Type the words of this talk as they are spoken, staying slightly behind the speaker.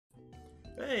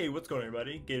Hey, what's going on,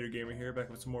 everybody? GATR GAMR here,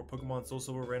 back with some more Pokemon Soul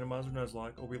Silver Randomizer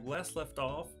Nuzlocke. Where we last left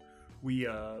off, we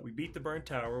beat the Burnt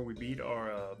Tower, we beat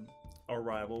our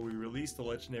rival, we released the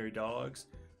legendary dogs,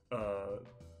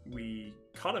 we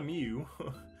caught a Mew,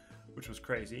 which was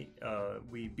crazy.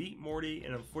 We beat Morty,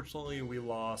 and unfortunately we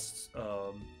lost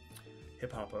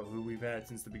Hippopo, who we've had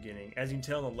since the beginning. As you can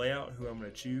tell in the layout, who I'm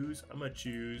going to choose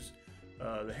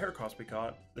the Heracross we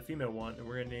caught, the female one, and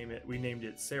we're gonna name it. We named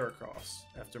it Sarah Cross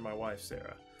after my wife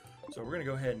Sarah. So we're gonna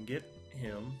go ahead and get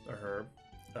him or her.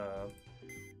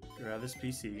 Get out of this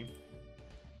PC,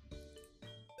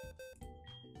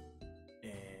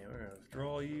 and we're gonna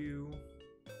withdraw you.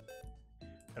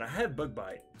 And I have Bug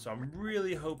Bite, so I'm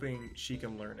really hoping she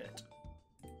can learn it.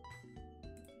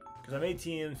 Because I made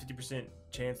TM 50%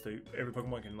 chance that every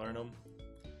Pokemon can learn them,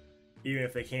 even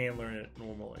if they can learn it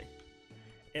normally.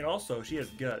 And also, she has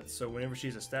Guts, so whenever she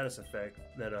has a status effect,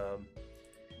 that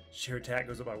her attack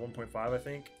goes up by 1.5, I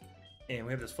think. And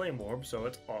we have this Flame Orb, so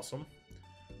it's awesome.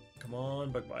 Come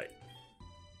on, Bug Bite.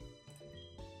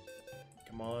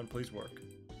 Come on, please work.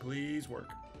 Please work.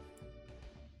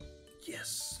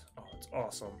 Yes! Oh, it's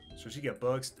awesome. So she got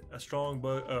a strong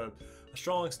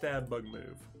stab bug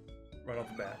move right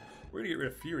off the bat. We're gonna get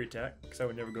rid of Fury Attack, because I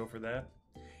would never go for that.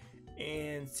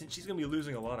 And since she's going to be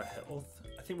losing a lot of health,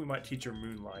 I think we might teach her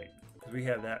Moonlight. Because we've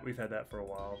had that for a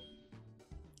while.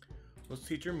 Let's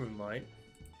teach her Moonlight.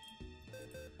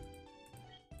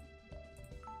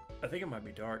 I think it might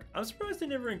be Dark. I'm surprised they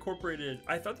never incorporated...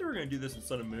 I thought they were going to do this in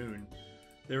Sun and Moon.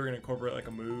 They were going to incorporate like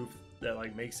a move that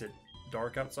like makes it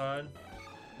dark outside.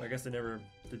 I guess they never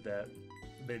did that.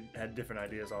 They had different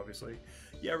ideas, obviously.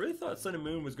 Yeah, I really thought Sun and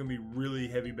Moon was going to be really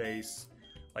heavy base.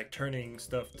 Like turning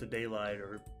stuff to daylight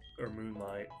or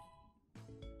Moonlight.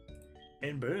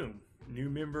 And boom,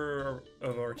 new member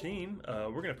of our team.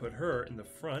 We're gonna put her in the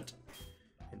front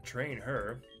and train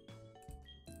her.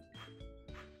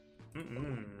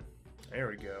 There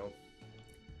we go.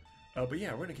 But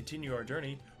yeah, we're gonna continue our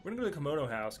journey. We're gonna go to the Komodo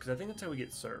house because I think that's how we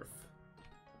get Surf.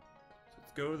 So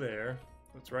let's go there.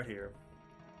 It's right here.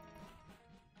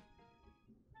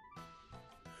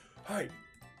 Hey,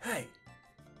 hey!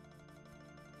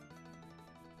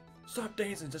 Stop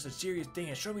dancing, just a serious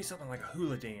dance. Show me something like a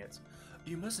hula dance.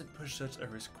 You mustn't push such a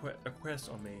request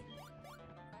on me.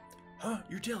 Huh?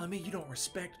 You're telling me you don't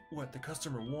respect what the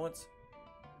customer wants?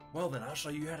 Well then, I'll show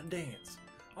you how to dance.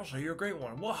 I'll show you a great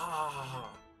one. Wahahaha!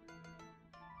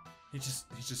 He's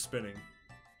just spinning.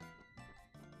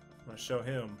 I'm gonna show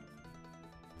him.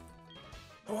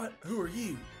 What? Who are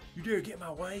you? You dare get in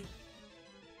my way?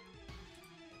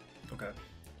 Okay.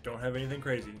 Don't have anything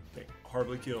crazy. It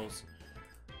hardly kills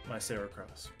my Sarah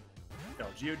Cross. No,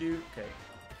 Geodude? Okay.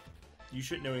 You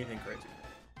shouldn't know anything crazy.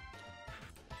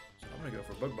 So I'm gonna go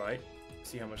for Bug Bite.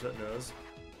 See how much that does.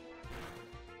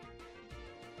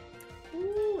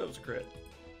 Ooh, that was a crit.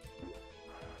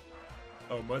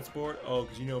 Oh, Mud Sport? Oh,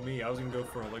 because you know me, I was gonna go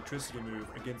for an electricity move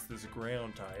against this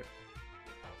ground type.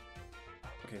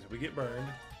 Okay, so we get burned.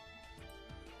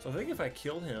 So I think if I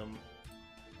kill him,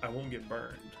 I won't get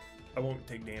burned. I won't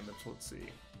take damage. Let's see.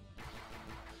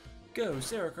 Go,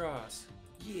 Sarah Cross!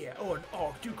 Yeah! Oh, and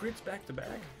oh, 2 crits back to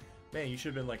back? Man, you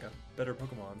should have been like a better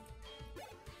Pokemon.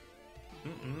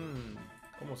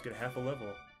 Almost get half a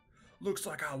level. Looks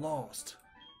like I lost.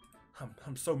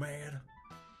 I'm so mad.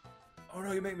 Oh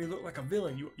no, you make me look like a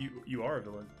villain. You are a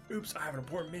villain. Oops, I have an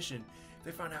important mission. If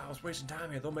they find out I was wasting time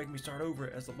here, they'll make me start over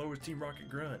as the lowest Team Rocket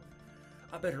Grunt.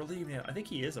 I better leave now. I think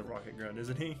he is a Rocket Grunt,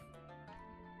 isn't he?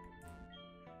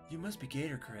 You must be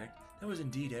Gator, correct? That was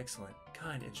indeed excellent,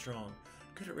 kind and strong.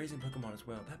 Good at raising Pokemon as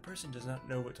well. That person does not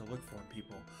know what to look for in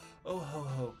people. Oh ho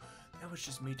ho, that was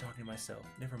just me talking to myself.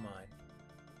 Never mind.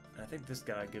 And I think this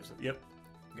guy gives it. Yep.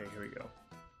 Okay, here we go.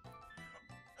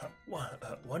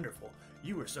 Wonderful.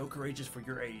 You were so courageous for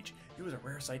your age. It was a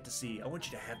rare sight to see. I want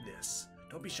you to have this.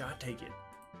 Don't be shy, take it.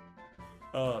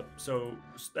 So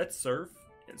that's Surf.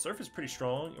 And Surf is pretty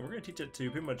strong, and we're going to teach it to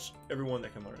pretty much everyone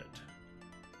that can learn it.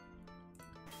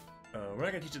 We're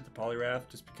not going to teach it to Poliwrath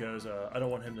just because I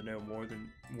don't want him to know more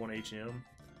than 1 HM.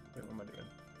 Wait, what am I doing?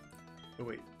 Oh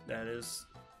wait, that is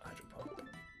Hydro Pump.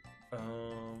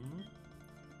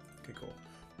 Okay, cool.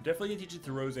 We're definitely going to teach it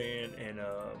to Roseanne and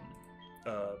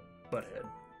Butthead.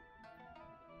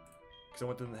 Because I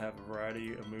want them to have a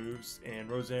variety of moves, and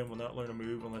Roseanne will not learn a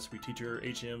move unless we teach her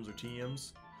HMs or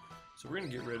TMs. So we're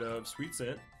going to get rid of Sweet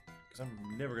Scent, because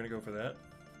I'm never going to go for that.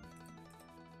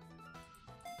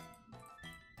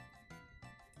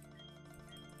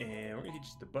 And we're going to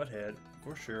teach it to Butthead,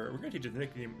 for sure. We're going to teach it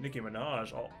to Nicki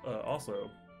Minaj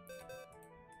also.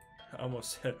 I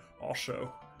almost said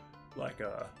also, like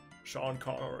Sean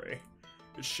Connery.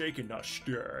 It's shaken, not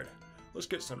stirred. Let's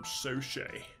get some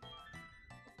sushi.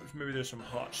 Maybe there's some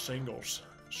hot shingles.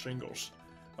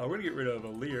 We're gonna get rid of a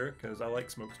Leer because I like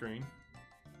smokescreen.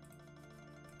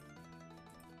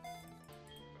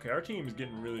 Okay, our team is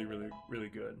getting really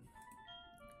good.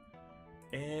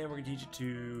 And we're gonna teach it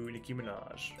to Nicki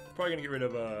Minaj. Probably gonna get rid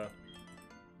of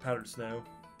Powdered Snow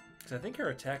because I think her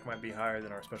attack might be higher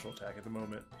than our special attack at the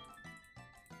moment.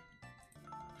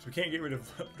 So we can't get rid of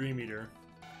Dream Eater.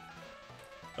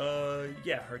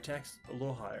 Yeah, her attack's a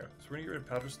little higher. So we're gonna get rid of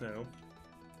Powdered Snow.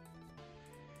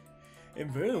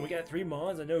 And boom, we got 3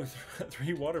 Mons. I know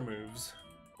 3 water moves.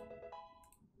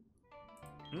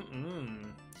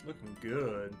 It's looking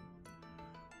good.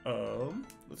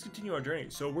 Let's continue our journey.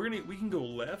 So we can go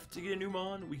left to get a new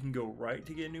Mon. We can go right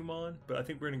to get a new Mon. But I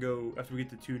think we're gonna go after we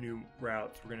get the 2 new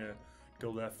routes. We're gonna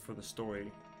go left for the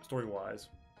story-wise.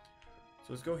 So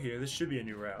let's go here. This should be a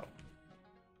new route.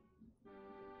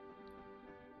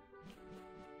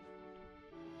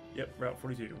 Yep, Route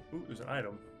 42. Ooh, there's an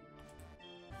item.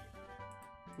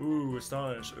 Ooh,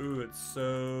 Astonish. Ooh, it's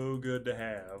so good to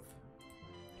have.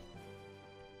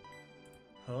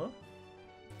 Huh?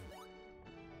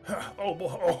 Oh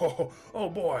boy, oh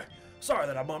boy. Sorry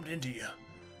that I bumped into you.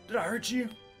 Did I hurt you?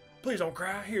 Please don't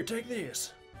cry. Here, take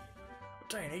this.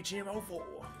 Obtain HM04.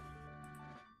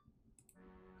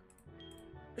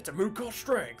 It's a move called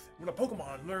Strength. When a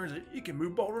Pokemon learns it, it can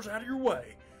move boulders out of your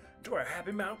way. Enjoy a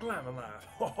happy mountain climbing life.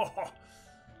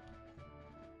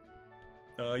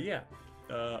 Yeah.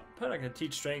 Probably not gonna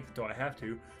teach Strength until I have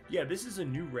to. Yeah, this is a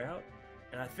new route,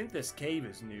 and I think this cave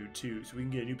is new too, so we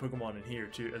can get a new Pokemon in here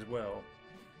too as well.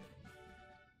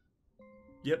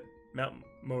 Yep, Mount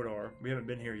Modar. We haven't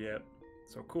been here yet,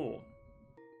 so cool.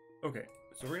 Okay,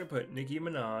 so we're gonna put Nicki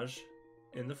Minaj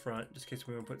in the front, just in case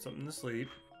we want to put something to sleep.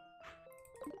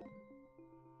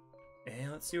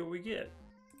 And let's see what we get.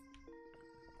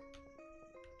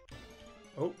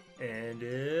 Oh, and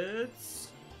it's...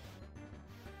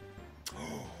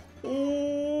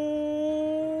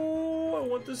 Oh, I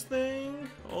want this thing.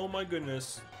 Oh my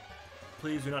goodness.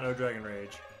 Please do not know Dragon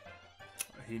Rage.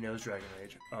 He knows Dragon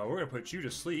Rage. We're gonna put you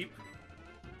to sleep.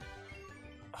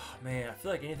 Oh man, I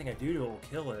feel like anything I do to it will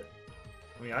kill it.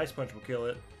 I mean, Ice Punch will kill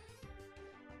it.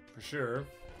 For sure.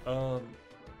 I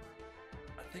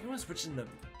think I'm gonna switch in the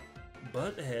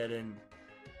Butthead and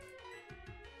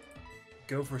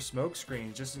go for Smoke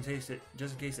Screens just in case it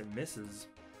misses.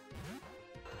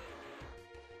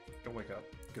 Don't wake up.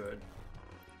 Good.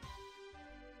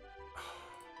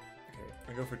 Okay, I'm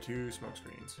gonna go for 2 Smoke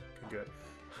Screens. Okay, good.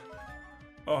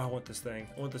 Oh, I want this thing.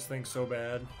 I want this thing so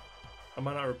bad. I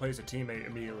might not replace a teammate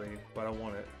immediately, but I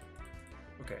want it.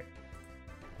 Okay.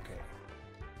 Okay.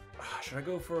 Should I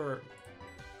go for...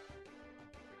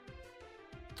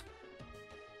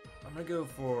 I'm gonna go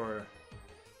for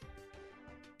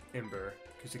Ember,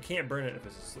 because you can't burn it if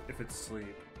it's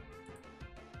asleep.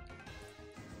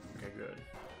 Okay, good.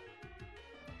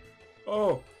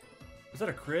 Oh! Was that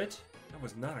a crit? That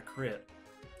was not a crit.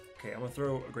 Okay, I'm gonna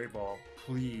throw a Great Ball.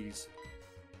 Please.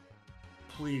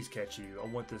 Please catch you. I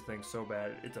want this thing so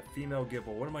bad. It's a female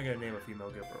Gibble. What am I gonna name a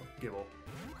female Gibble?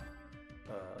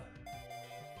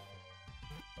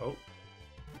 Oh.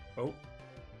 Oh. Oh,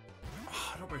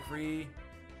 don't break free.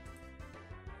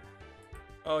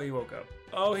 Oh, he woke up.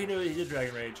 Oh, he knew he did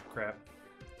Dragon Rage. Crap.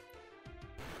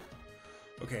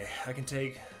 Okay, I can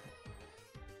take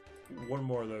 1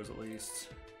 more of those at least.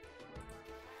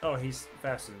 Oh, he's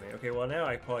faster than me. Okay, well now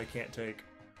I probably can't take...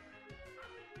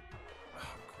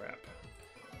 Oh, crap.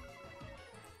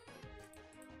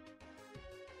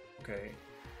 Okay,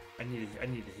 I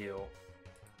need to heal.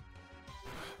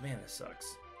 Man, this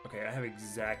sucks. Okay, I have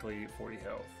exactly 40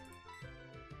 health.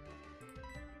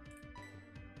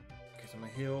 Okay, so I'm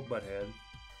gonna heal Butthead.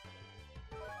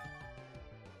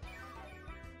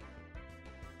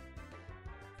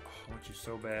 Oh, I want you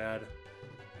so bad.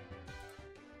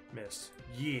 Miss.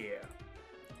 Yeah.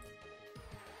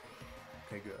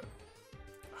 Okay, good.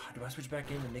 Do I switch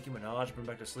back into Nicki Minaj, bring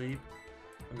back to sleep?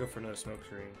 I'll go for another Smoke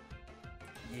Screen.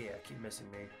 Yeah, keep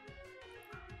missing me.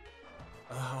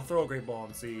 I'll throw a Great Ball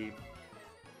and see.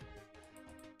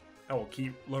 I will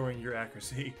keep lowering your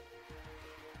accuracy.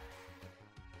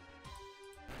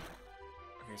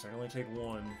 Okay, so I can only take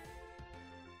 1.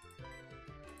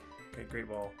 Okay, Great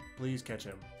Ball. Please catch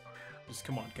him. Just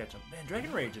come on, catch him. Man,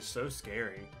 Dragon Rage is so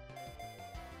scary.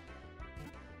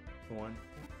 1,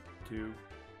 2.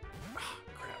 Ah,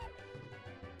 crap.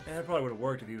 Man, that probably would have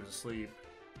worked if he was asleep.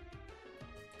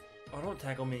 Oh, don't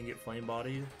tackle me and get flame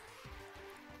bodied.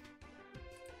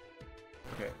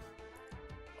 Okay.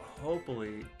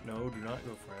 Hopefully, no, do not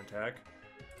go for an attack.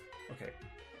 Okay,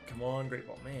 come on, Great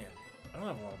Ball. Man, I don't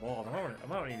have a lot of balls. I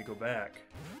might need to go back.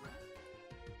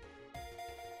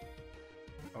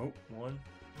 Oh, one,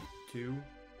 two.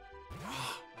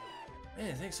 Oh, man,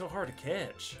 this thing's so hard to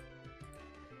catch.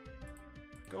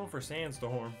 Going for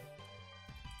Sandstorm.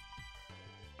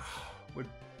 Would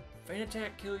Feint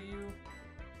Attack kill you?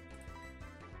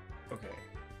 Okay.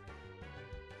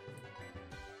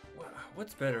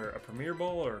 What's better, a Premier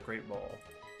Ball or a Great Ball?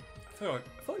 I feel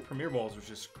like Premier Balls are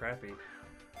just crappy.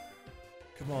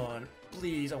 Come on,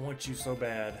 please, I want you so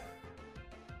bad.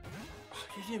 Oh,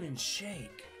 you didn't even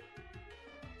shake.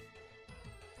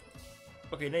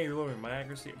 Okay, now you're lowering my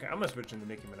accuracy. Okay, I'm gonna switch into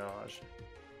Nicki Minaj.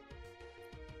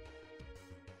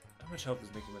 How much health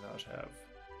does Nicki Minaj have?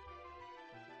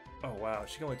 Oh wow,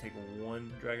 she can only take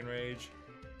one Dragon Rage.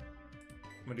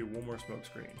 I'm gonna do one more smoke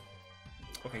screen.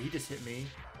 Okay, he just hit me.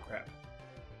 Crap.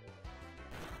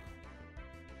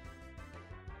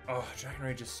 Oh, Dragon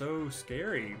Rage is so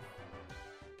scary.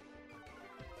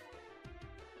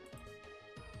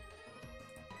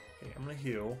 Okay, I'm gonna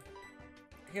heal.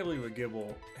 I can't believe a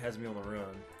Gibble has me on the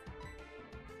run.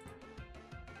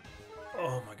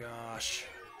 Oh my gosh.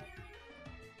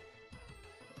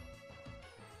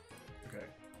 Okay.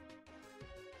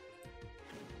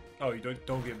 Oh, you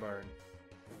don't get burned.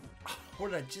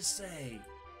 What did I just say?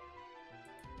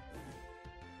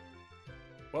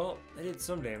 Well, I did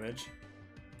some damage.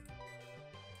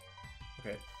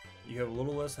 Okay, you have a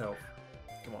little less health.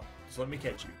 Come on, just let me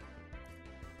catch you.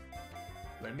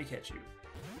 Let me catch you.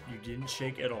 You didn't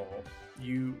shake at all.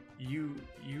 You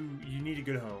need to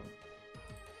go home.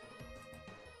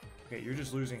 Okay, you're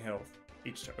just losing health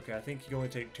each time. Okay, I think you can only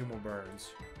take 2 more burns.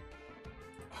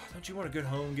 Oh, don't you want a good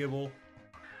home, Gibble?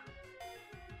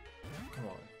 Come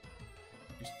on.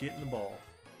 Just get in the ball.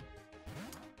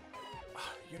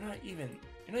 Oh, you're not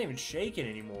even shaking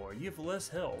anymore. You have less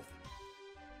health.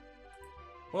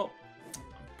 Well, I'm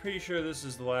pretty sure this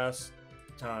is the last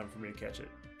time for me to catch it.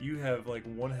 You have like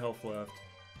 1 health left.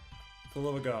 For the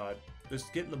love of God,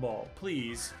 just get in the ball.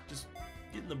 Please, just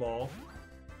get in the ball.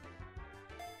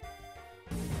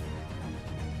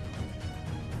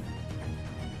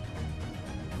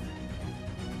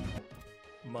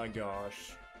 My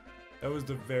gosh. That was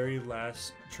the very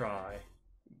last try.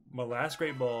 My last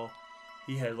great ball,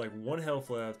 he had like 1 health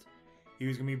left. He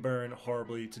was gonna be burned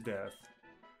horribly to death.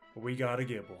 But we got a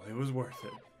Gibble. It was worth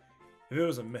it. If it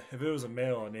was a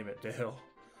male, I'd name it Dale.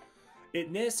 It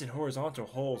nests in horizontal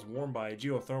holes warmed by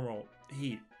geothermal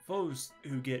heat. Foes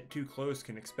who get too close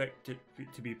can expect it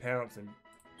to be pounced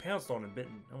on and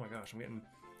bitten. Oh my gosh, I'm getting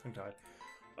tongue-tied.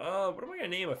 What am I gonna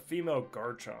name a female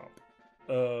Garchomp?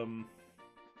 I'm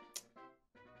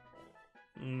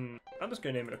just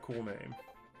gonna name it a cool name.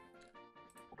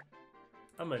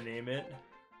 I'm gonna name it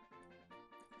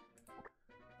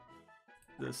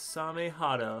the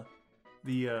Samehada,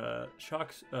 the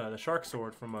shark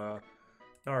sword from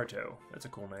Naruto. That's a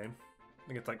cool name. I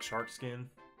think it's like shark skin.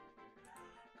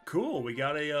 Cool. We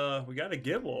got a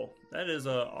Gibble. That is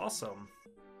awesome.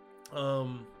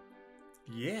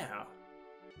 Yeah.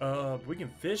 We can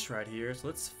fish right here, so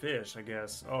let's fish, I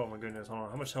guess. Oh my goodness, hold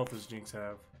on. How much health does Jinx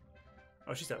have?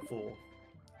 Oh, she's at full.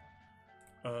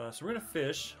 So we're gonna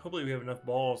fish. Hopefully we have enough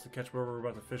balls to catch where we're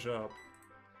about to fish up.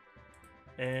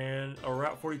 And our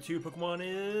Route 42 Pokemon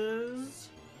is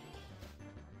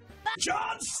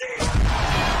John C.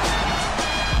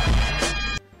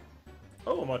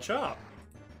 Oh, my Chop.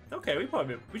 Okay, we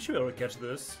should be able to catch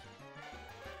this.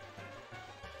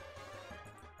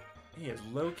 He has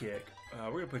low kick.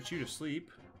 We're gonna put you to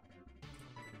sleep.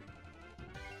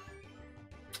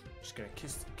 Just gonna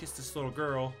kiss this little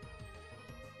girl.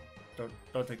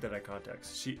 Don't take that eye contact.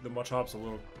 The Machop's a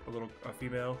little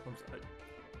female.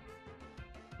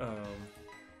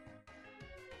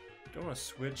 Don't want to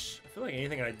switch. I feel like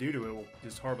anything I do to it will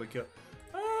just horribly kill.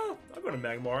 I'll go to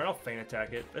Magmar and I'll Feint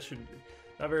Attack it. That should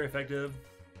not very effective.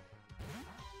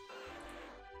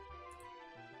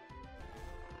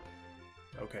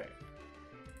 Okay.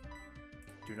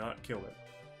 Do not kill it.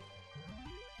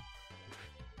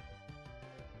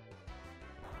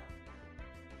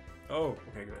 Oh,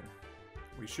 okay, good.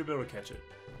 We should be able to catch it.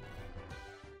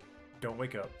 Don't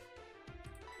wake up.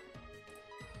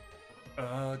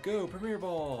 Go, Premier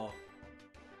Ball!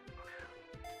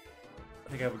 I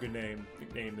think I have a good name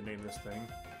to name this thing.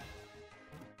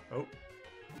 Oh.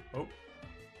 Oh.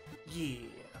 Yeah!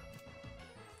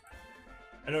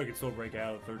 I know I could still break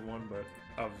out of the 3rd one, but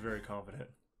I was very confident.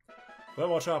 That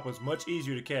Machop was much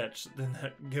easier to catch than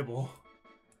that Gibble.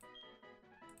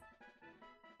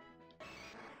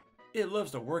 It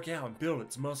loves to work out and build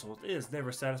its muscles. It is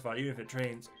never satisfied even if it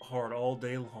trains hard all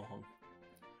day long.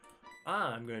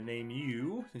 I'm gonna name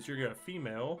you, since you're a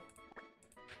female,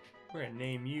 we're gonna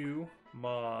name you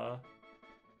Ma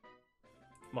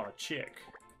Chick.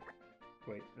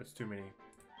 Wait, that's too many.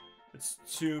 It's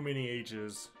too many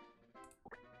H's.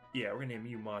 Yeah, we're gonna name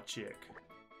you Ma Chick.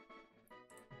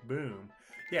 Boom.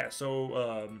 Yeah,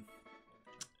 so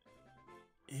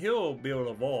he'll be able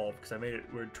to evolve because I made it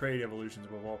where trade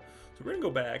evolutions will evolve. So we're gonna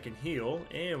go back and heal,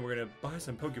 and we're gonna buy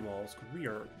some Pokeballs because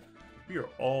we are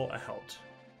all out.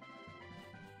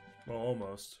 Well,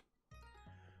 almost.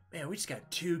 Man, we just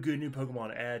got 2 good new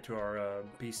Pokemon to add to our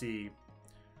PC.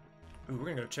 Ooh, we're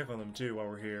gonna go check on them too while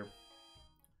we're here.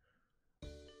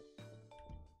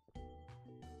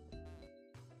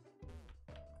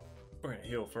 We're gonna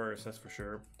heal first, that's for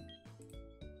sure.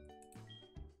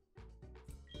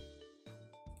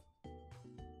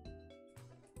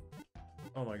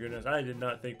 Oh my goodness, I did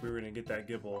not think we were gonna get that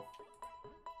Gibble.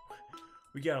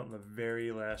 We got it on the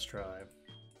very last try.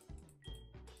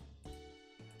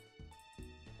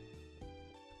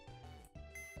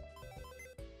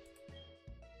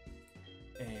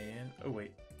 And, oh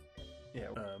wait. Yeah,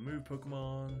 move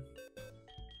Pokemon.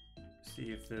 See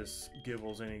if this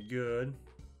Gibble's any good.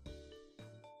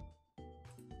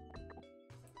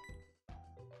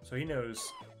 So he knows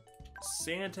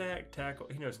Sand Attack, Tackle.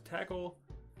 He knows Tackle,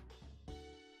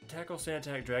 Sand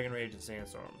Attack, Dragon Rage, and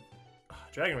Sandstorm.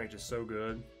 Dragon Rage is so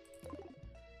good.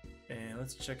 And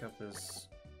let's check out this.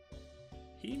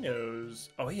 He knows.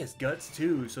 Oh, he has Guts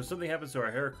too. So if something happens to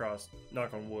our Heracross,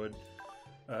 knock on wood,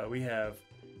 we have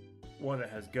one that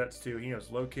has Guts too. He knows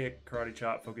Low Kick, Karate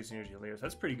Chop, Focus Energy, and Leos.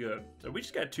 That's pretty good. So we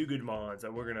just got 2 good Mons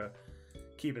that we're gonna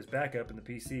keep as backup in the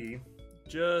PC,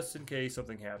 just in case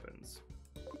something happens.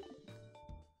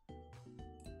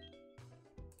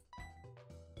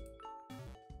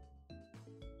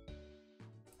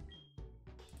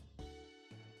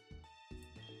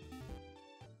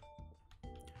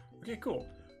 Okay, cool.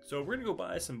 So we're gonna go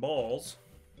buy some balls.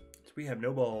 So we have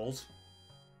no balls.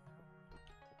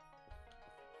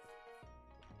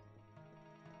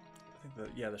 I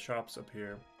think the shop's up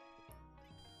here.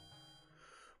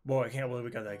 Boy, I can't believe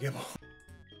we got that Gibble.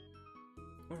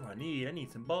 What do I need? I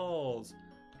need some balls.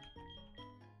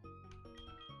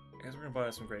 I guess we're gonna buy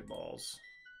some great balls.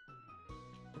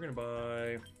 We're gonna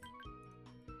buy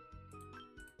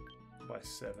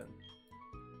 7.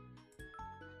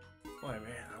 Oh man,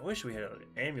 I wish we had an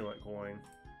amulet coin.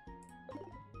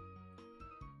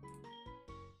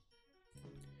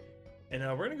 And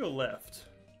we're gonna go left.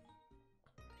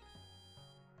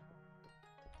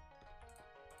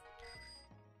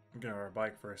 I'm getting on our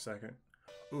bike for a second.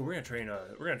 Ooh, we're gonna train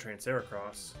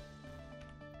Heracross.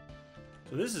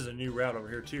 So this is a new route over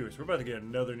here too. So we're about to get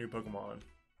another new Pokemon.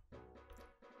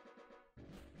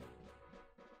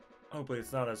 Hopefully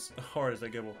it's not as hard as that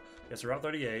Gibble. Yeah, so Route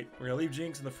 38. We're gonna leave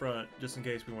Jinx in the front just in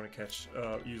case we want to catch,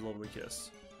 use Lovely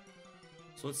Kiss.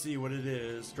 So let's see what it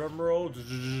is. Drum roll.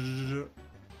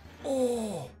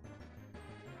 Oh!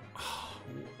 Oh,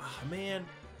 man.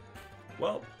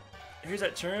 Well, here's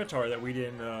that Tyranitar that we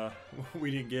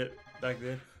didn't get back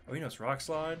then. Oh, you know it's Rock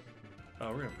Slide.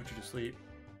 We're gonna put you to sleep.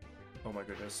 Oh my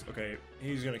goodness. Okay,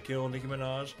 he's gonna kill Nicki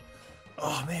Minaj.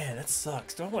 Oh man, that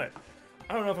sucks.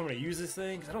 I don't know if I'm going to use this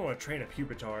thing, because I don't want to train a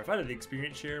Pupitar. If I had the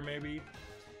experience share, maybe.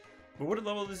 But what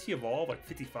level does he evolve? Like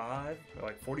 55? Or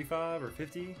like 45 or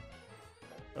 50?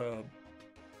 I'm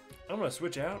going to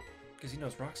switch out, because he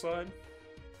knows Rock Slide.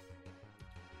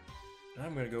 And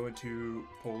I'm going to go into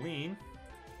Pauline.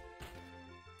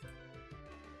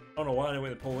 I don't know why I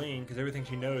went with Pauline, because everything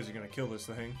she knows is going to kill this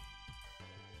thing.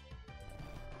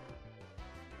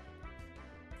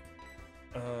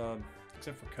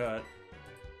 Except for Cut.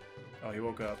 Oh, he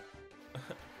woke up.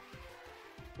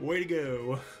 Way to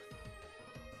go.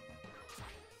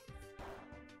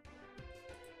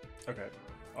 Okay.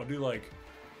 I'll do like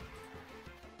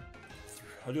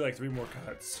 3 more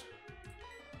cuts.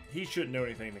 He shouldn't know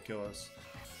anything to kill us.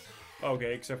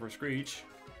 Okay, except for Screech.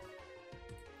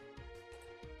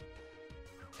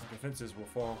 Our defenses will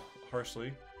fall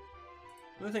harshly.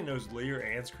 The other thing knows Leer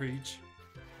and Screech.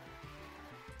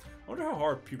 I wonder how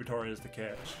hard Pupitar is to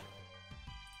catch.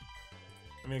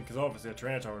 I mean, because obviously a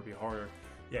Tyranitar would be harder.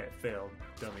 Yeah, it failed,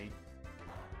 dummy.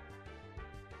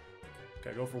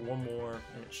 Okay, go for 1 more,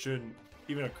 and it shouldn't,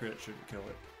 even a crit shouldn't kill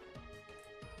it.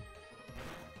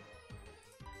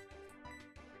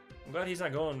 I'm glad he's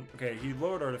not going, okay, he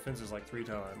lowered our defenses like 3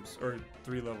 times, or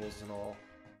 3 levels in all.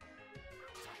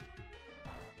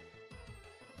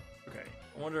 Okay,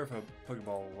 I wonder if a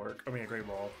Pokeball will work, I mean a Great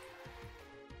Ball.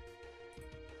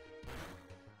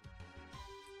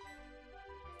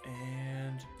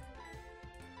 And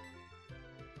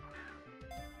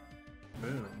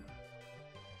boom.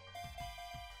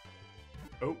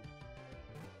 Oh.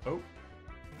 Oh.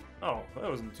 Oh, that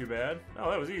wasn't too bad. Oh,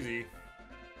 that was easy.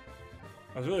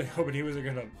 I was really hoping he wasn't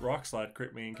gonna rock slide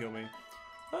crit me and kill me.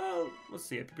 Let's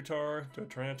see, a Pupitar to a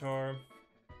Tyranitar.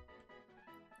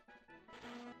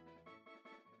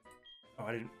 Oh,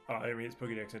 I didn't read its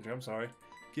Pokédex entry. I'm sorry.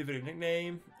 Give it a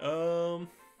nickname. A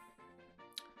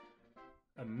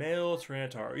male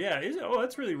Tyranitar. Yeah, is it? Oh,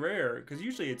 that's really rare because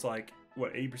usually it's like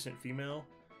what 80% female.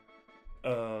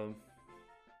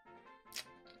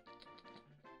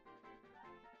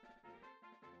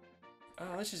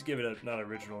 Let's just give it a not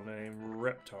original name,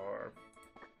 Reptar.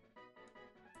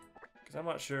 Because I'm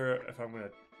not sure if I'm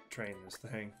gonna train this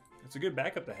thing. It's a good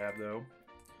backup to have though.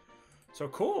 So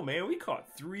cool, man. We caught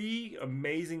 3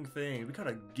 amazing things. We caught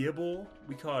a Gibble,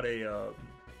 we caught a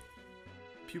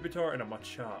Pupitar, and a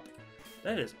Machop.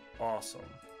 That is awesome.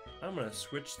 I'm gonna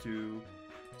switch to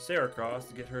Saracross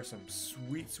to get her some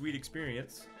sweet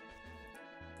experience.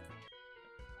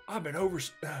 I've been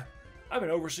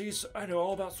overseas. I know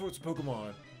all about sorts of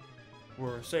Pokemon.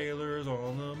 We're sailors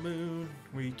on the moon.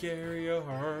 We carry a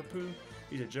harpoon.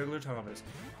 He's a Juggler Thomas.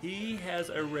 He has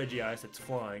a Regice that's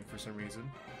flying for some reason.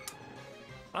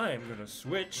 I am gonna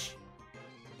switch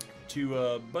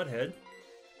to Butthead.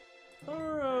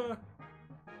 Or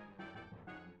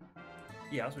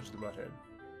yeah, I'll switch to Butthead.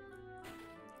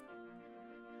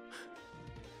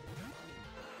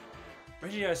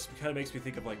 Regice kind of makes me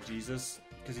think of like Jesus,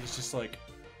 because he's just like,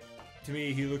 to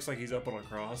me, he looks like he's up on a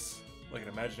cross, like an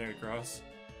imaginary cross.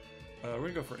 We're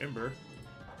gonna go for Ember.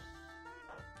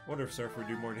 Wonder if Surf would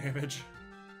do more damage.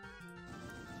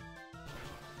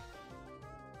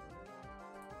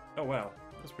 Oh wow,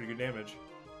 that's pretty good damage.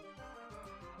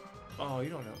 Oh, you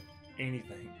don't know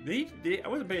anything. I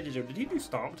wasn't paying attention. Did he do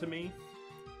Stomp to me?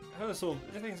 How this little?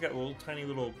 I think he's got little tiny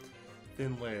little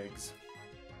thin legs.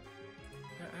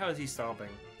 How is he stomping?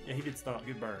 Yeah, he did stomp.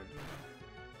 Good burn.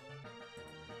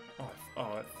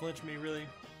 Oh, it flinched me, really?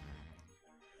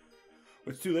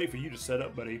 Well, it's too late for you to set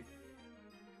up, buddy.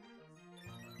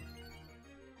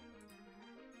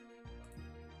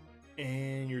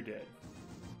 And you're dead.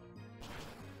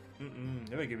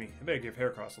 They better give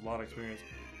Heracross a lot of experience.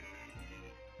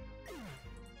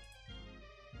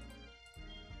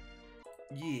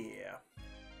 Yeah.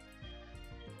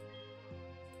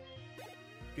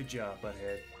 Good job,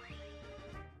 Butthead.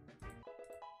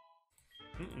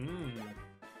 I'm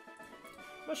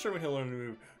not sure when he'll learn to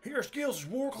move. Your skills is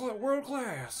world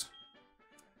class.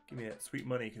 Give me that sweet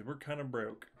money, because we're kind of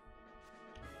broke.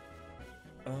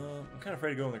 I'm kind of afraid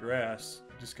to go in the grass,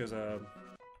 just because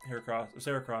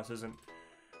Saracross isn't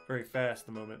very fast at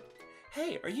the moment.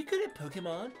 Hey, are you good at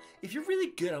Pokemon? If you're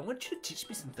really good, I want you to teach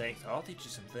me some things. I'll teach you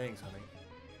some things, honey.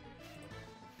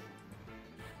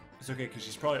 It's okay, because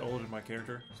she's probably older than my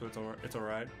character, so it's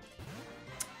alright.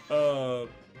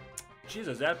 She's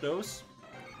a Zapdos.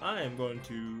 I am going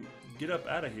to get up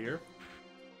out of here.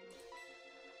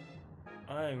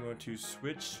 I am going to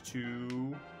switch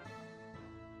to...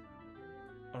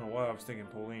 I don't know why I was thinking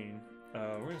Pauline.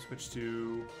 We're going to switch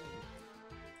to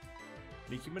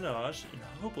Nicki Minaj, and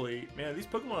hopefully, man, these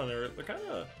Pokemon they're kind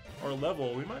of our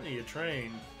level. We might need to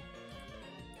train.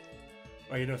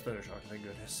 Oh, you know it's Thunder Shock, thank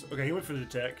goodness. Okay, he went for the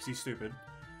attack because he's stupid.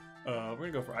 We're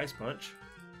gonna go for Ice Punch.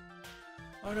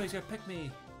 Oh no, he's gonna pick me.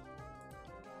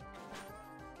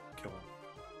 Kill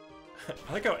him.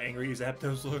 I like how angry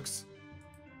Zapdos looks.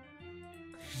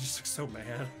 He just looks so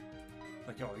mad.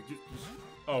 Like,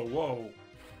 oh, whoa.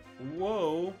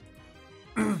 Whoa.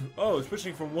 Oh,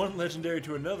 switching from one legendary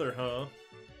to another, huh?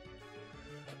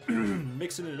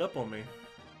 Mixing it up on me.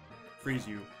 Freeze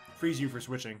you. Freeze you for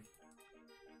switching.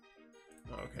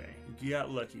 Okay, you got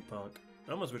lucky, punk.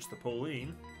 I'm gonna switch to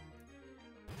Pauline.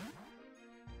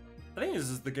 I think this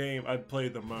is the game I've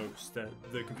played the most that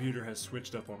the computer has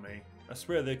switched up on me. I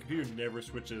swear the computer never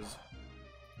switches.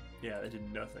 Yeah, it did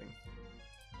nothing.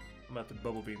 I'm about to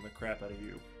bubble beam the crap out of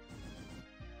you.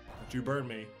 Don't you burn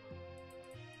me.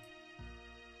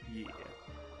 Yeah.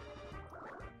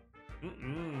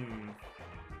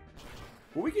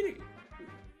 Will we get it?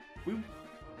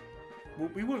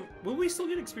 Will we still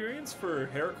get experience for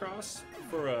Heracross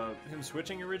for him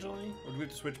switching originally, or do we have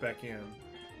to switch back in?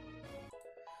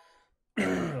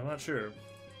 I'm not sure.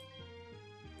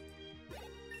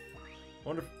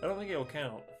 Wonder. I don't think it'll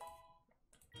count.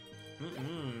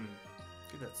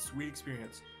 Get that sweet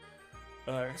experience.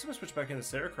 I guess I'm gonna switch back into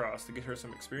Saracross to get her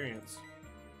some experience.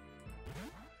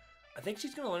 I think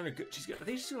she's gonna learn a good. I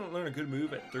think she's gonna learn a good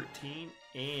move at 13,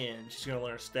 and she's gonna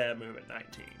learn a stab move at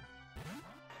 19.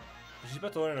 She's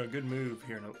about to learn a good move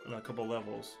here in a couple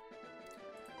levels.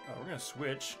 We're gonna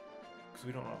switch because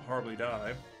we don't want to horribly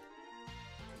die.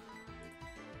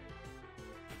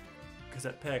 Because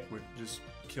that peck would just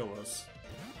kill us.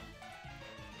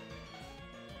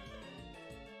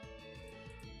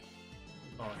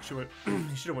 Oh, he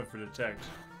should have went for detect.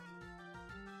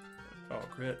 Oh,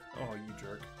 crit. Oh, you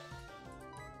jerk.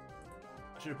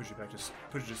 I should have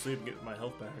put you to sleep and get my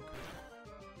health back.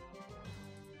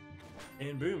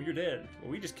 And boom, you're dead.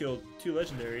 Well, we just killed 2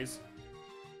 legendaries.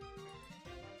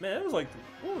 Man, that was like,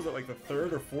 what was it, like the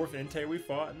 3rd or 4th Entei we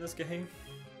fought in this game?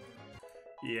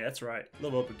 Yeah, that's right.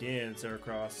 Level up again, Sarah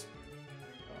Cross.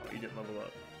 Oh, you didn't level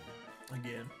up.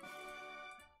 Again.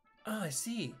 Oh, I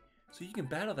see. So you can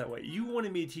battle that way. You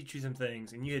wanted me to teach you some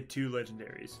things, and you had 2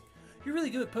 legendaries. You're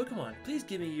really good at Pokemon. Please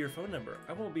give me your phone number.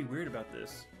 I won't be weird about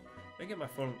this. I get my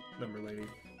phone number, lady.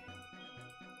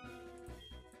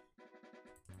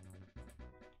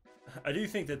 I do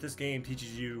think that this game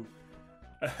teaches you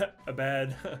a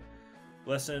bad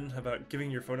lesson about giving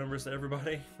your phone numbers to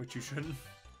everybody, which you shouldn't.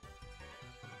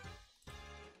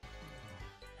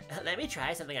 Let me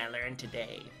try something I learned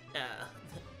today.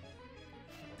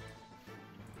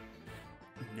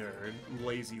 Nerd.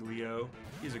 Lazy Leo.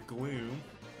 He's a gloom.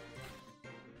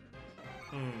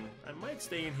 I might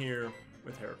stay in here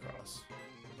with Heracross.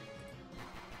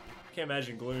 Can't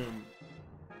imagine Gloom.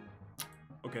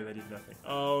 Okay, that did nothing.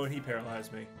 Oh, and he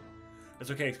paralyzed me.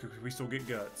 That's okay, because we still get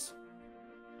guts.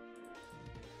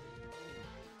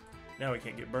 Now we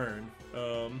can't get burned.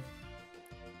 I'll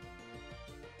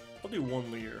do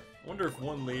 1 Leer. Wonder if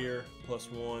 1 Leer plus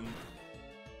 1...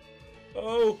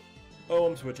 Oh! Oh,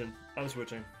 I'm switching. I'm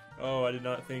switching. Oh, I did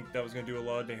not think that was going to do a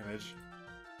lot of damage.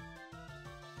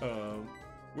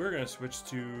 We're going to switch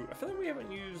to... I feel like we haven't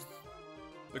used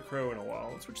the Crow in a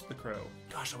while. Let's switch to the Crow.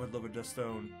 Gosh, I would love a Dust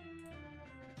Stone.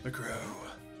 The Crow.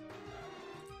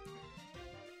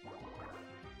 I'm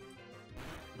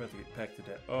about to get pecked to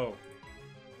death. Oh.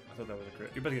 I thought that was a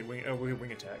crit. You're about to get wing... Oh, we get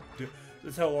wing attack. Dude,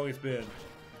 this is how long it's been.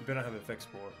 You better not have effect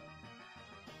spore.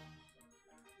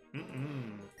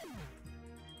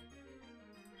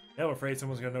 Now I'm afraid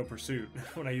someone's gonna know Pursuit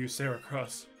when I use Sarah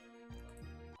Cross.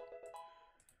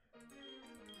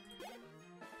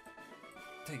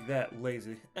 Take that,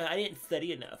 lazy. I didn't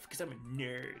study enough because I'm a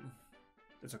nerd.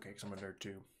 That's okay, because I'm a nerd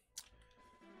too.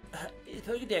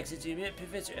 Pokedex is you,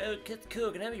 Professor Oak. That's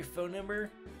cool. Can I have your phone number?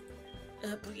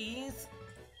 Please?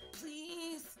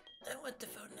 Please? I want the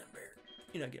phone number.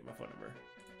 You're not getting my phone number.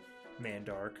 Man,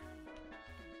 Dark.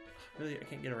 Really, I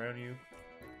can't get around you.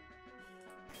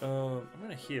 I'm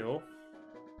gonna heal.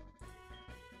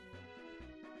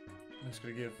 I'm just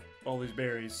gonna give all these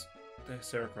berries to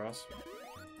Sarah Cross.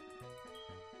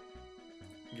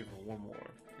 Give her 1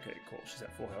 more. Okay, cool. She's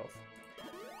at full health.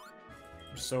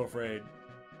 I'm so afraid.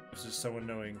 This is so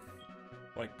annoying.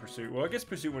 Like Pursuit. Well, I guess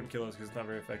Pursuit wouldn't kill us because it's not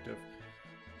very effective.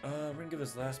 We're gonna give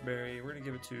this last berry. We're gonna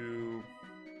give it to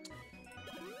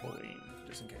Pauline,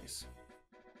 just in case.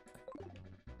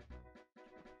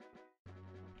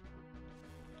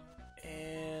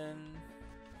 And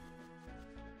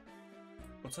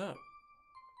what's up?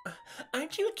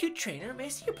 Aren't you a cute trainer? May I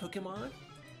see your Pokemon?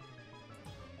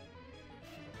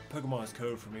 Pokemon is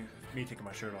code for me taking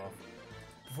my shirt off.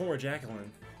 Performer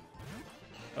Jacqueline.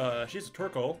 She's a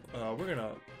Torkoal. We're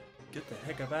gonna get the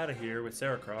heck up out of here with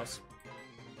Sarah Cross.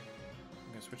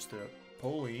 I'm gonna switch to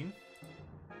Pauline.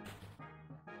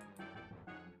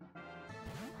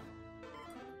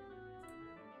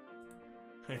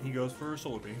 And he goes for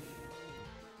Solar Beam.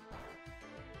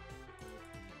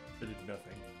 It did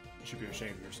nothing. You should be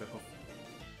ashamed of yourself.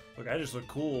 Look, I just look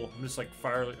cool. I'm just like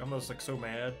I'm just like so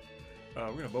mad.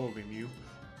 We're gonna Bubble Beam you.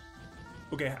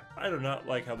 Okay, I do not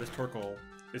like how this Torkoal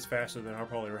is faster than our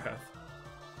Poliwrath.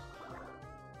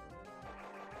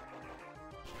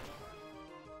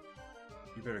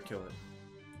 You better kill it.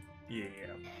 Yeah.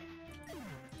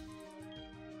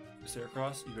 Sarah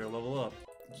Cross, you better level up.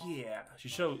 Yeah. She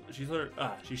should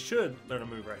learn a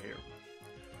move right here.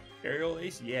 Aerial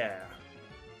Ace, yeah.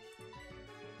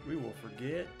 We will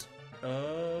forget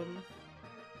Horn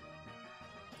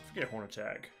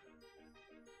Attack.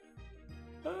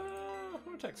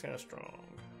 Horn Attack's kind of strong.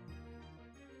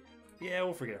 Yeah,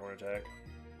 we'll forget Horn Attack.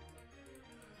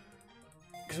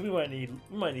 Because we might need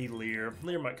Leer.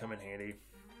 Leer might come in handy.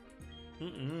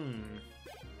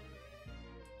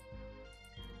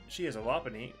 She has a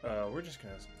Lopunny. We're just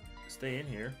gonna stay in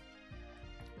here.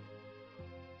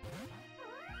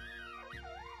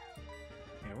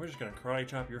 And we're just gonna karate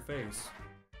chop your face.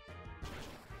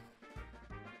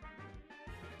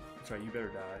 That's right, you better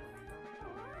die.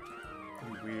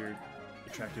 You weird,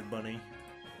 attractive bunny.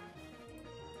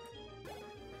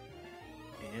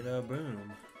 And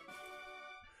boom.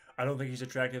 I don't think he's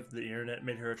attractive. The internet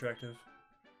made her attractive.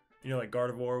 You know, like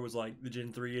Gardevoir was like the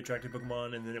Gen 3 attractive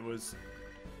Pokemon, and then it was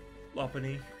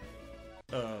Lopunny.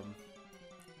 Oh,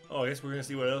 I guess we're gonna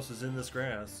see what else is in this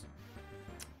grass.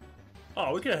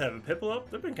 Oh, we could have a Piplup.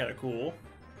 That'd been kind of cool.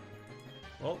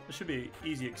 Well, it should be an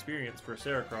easy experience for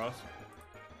Saracross.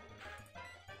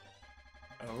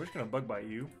 Oh, we're just gonna bug bite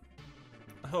you.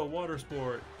 Oh, water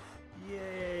sport.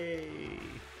 Yay!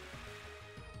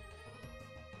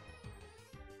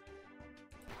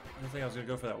 I think I was gonna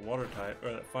go for that water type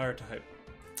or that fire type.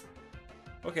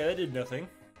 Okay, that did nothing.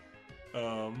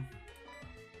 I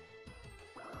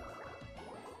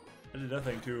did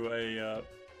nothing to a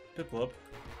Piplup.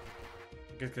 I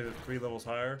guess because it's 3 levels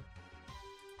higher.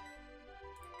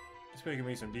 It's making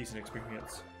me some decent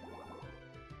experience.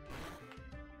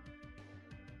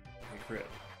 Okay, crit.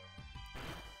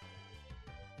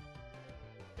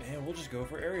 And we'll just go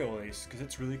for Aerial Ace because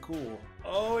it's really cool.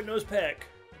 Oh, it knows Peck.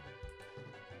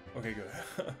 Okay, good.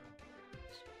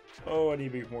 Oh, I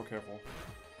need to be more careful.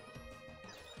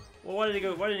 Well, why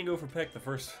didn't he go for Peck the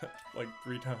first like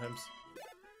 3 times?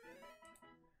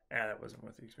 Ah, that wasn't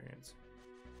worth the experience.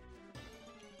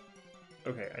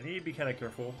 Okay, I need to be kind of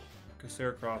careful because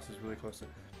Saracross is really close to.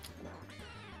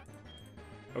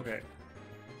 Okay.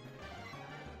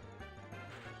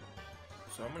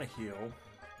 So I'm gonna heal.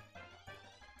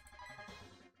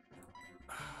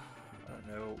 I don't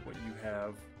know what you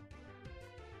have.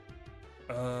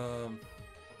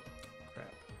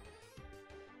 Crap.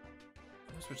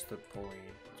 I'm gonna switch to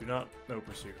Pauline. Do not no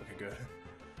pursuit. Okay, good.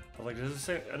 I was like, does this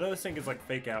say? I know this thing is like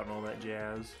fake out and all that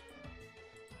jazz.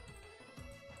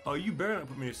 Oh, you better not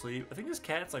put me to sleep. I think this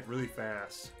cat's like really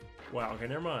fast. Wow. Okay,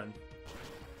 never mind.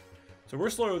 So we're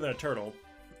slower than a turtle,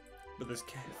 but this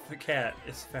cat, the cat,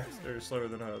 is faster, slower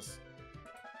than us.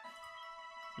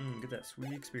 Get that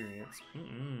sweet experience.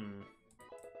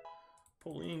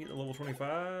 Pauline, get to level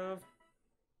 25.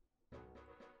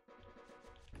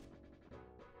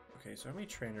 Okay, so how many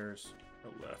trainers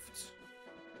are left?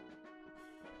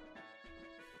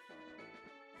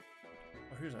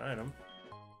 Oh, here's an item.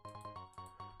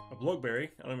 A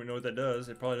Blokeberry. I don't even know what that does.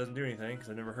 It probably doesn't do anything because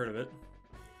I've never heard of it.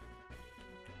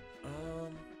 So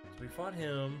we fought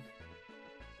him.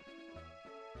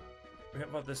 We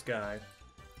haven't fought this guy.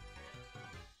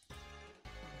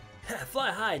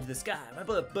 Fly high to the sky, my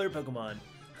bird Pokemon.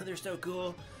 They're so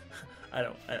cool. I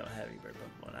don't have any bird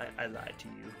Pokemon. I lied to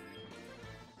you.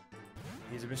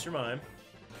 He's a Mr. Mime.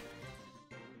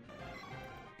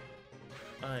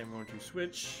 I'm going to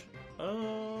switch.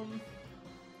 So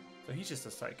he's just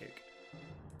a psychic.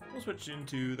 We'll switch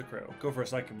into the crow. Go for a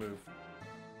psychic move.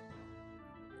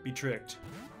 Be tricked.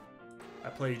 I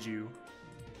played you.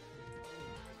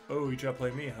 Oh, you try to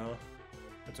play me, huh?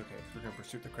 That's okay. We're gonna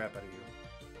pursue the crap out of you.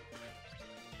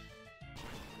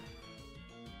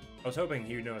 I was hoping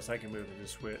he would know a psychic move and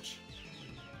just switch.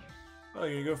 Oh,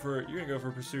 you're gonna go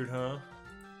for pursuit, huh?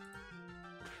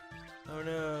 Oh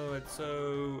no, it's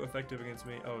so effective against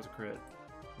me. Oh, it's a crit.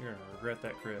 You're gonna regret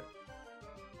that crit.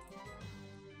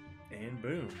 And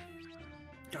boom.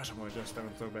 Gosh, I'm gonna just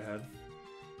stone so bad.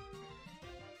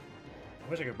 I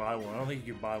wish I could buy one. I don't think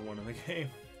you can buy one in the game.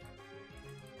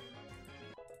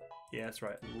 Yeah, that's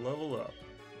right. Level up.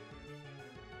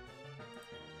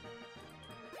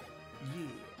 Yeah.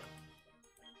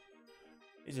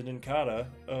 He's an Incada.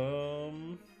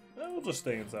 We'll just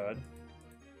stay inside.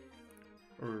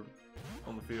 Or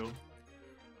on the field.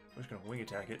 I'm just gonna wing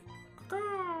attack it.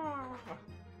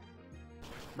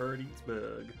 Bird eats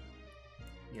bug.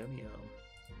 Yum yum.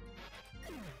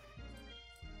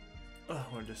 Oh,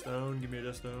 I want a Dustone. Give me a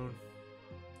Dustone.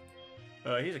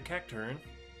 He's a Cacturn.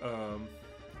 That'd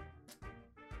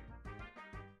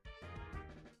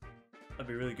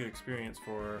be a really good experience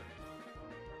for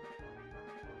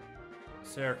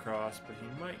Saracross, but he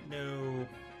might know.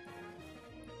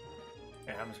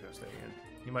 Yeah, I'm just gonna stay in.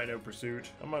 He might know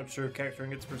Pursuit. I'm not sure if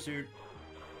Cacturn gets Pursuit.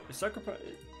 Is Sucker Punch?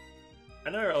 I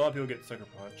know a lot of people get Sucker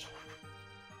Punch.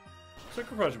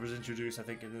 Sucker Punch was introduced, I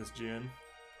think, in this gen.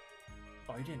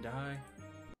 Oh, he didn't die.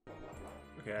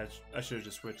 Okay, I should have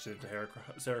just switched it to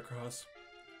Saracross.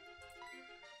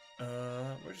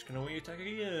 We're just gonna wing attack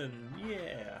again.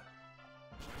 Yeah.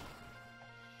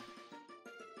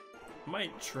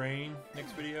 Might train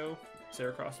next video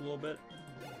Saracross a little bit.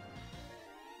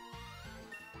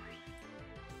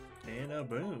 And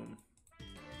boom.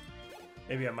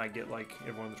 Maybe I might get like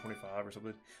everyone in the 25 or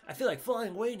something. I feel like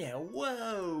flying away now.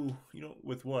 Whoa! You know,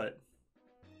 with what?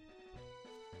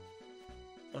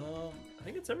 I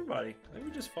think it's everybody. I think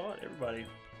we just fought everybody.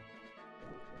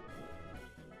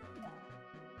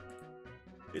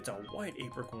 It's a white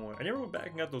apricorn. I never went back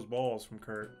and got those balls from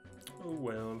Kurt. Oh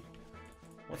well.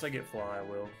 Once I get Fly, I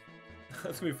will.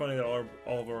 That's gonna be funny that all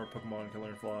of our Pokemon can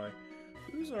learn Fly.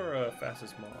 Who's our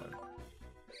fastest mod?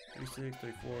 36,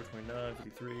 34, 29,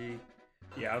 53.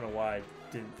 Yeah, I don't know why I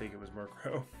didn't think it was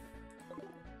Murkrow.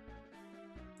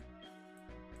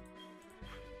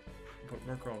 Put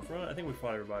Murkrow on the front. I think we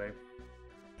fought everybody.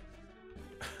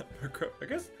 Murkrow, I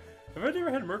guess. Have I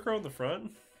never had Murkrow on the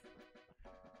front?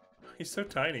 He's so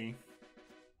tiny.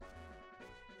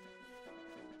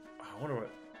 Oh, I wonder what.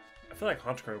 I feel like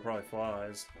Honchkrow probably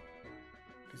flies.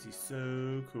 Because he's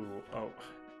so cool. Oh,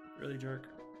 really, jerk?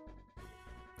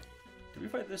 Did we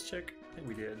fight this chick? I think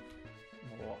we did.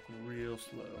 I'm gonna walk real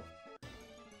slow.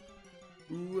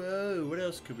 Whoa, what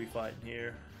else could we fight in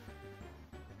here?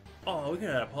 Oh, we could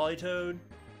have a Politoed.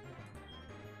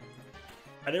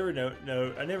 I never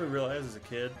I never realized as a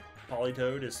kid,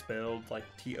 Politoed is spelled like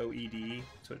T-O-E-D,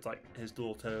 so it's like his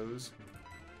little toes.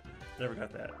 Never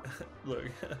got that. Look.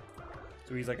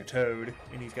 So he's like a toad,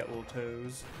 and he's got little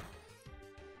toes.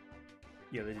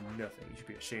 Yeah, they did nothing. You should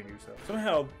be ashamed of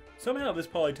yourself. Somehow this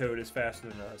Politoed is faster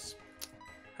than us.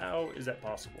 How is that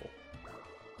possible?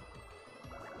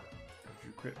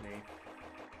 You crit me.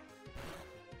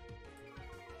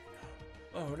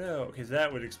 Oh no, because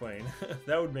that would explain.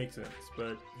 That would make sense,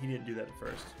 but he didn't do that at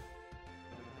first.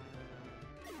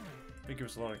 It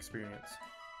gives us a lot of experience.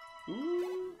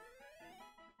 Ooh!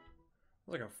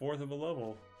 Like a fourth of a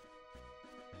level.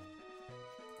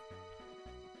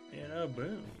 And a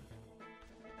boom.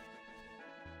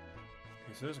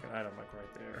 Okay, so there's like an item like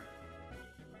right there.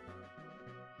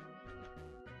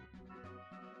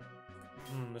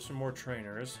 There's some more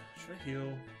trainers. Should I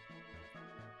heal?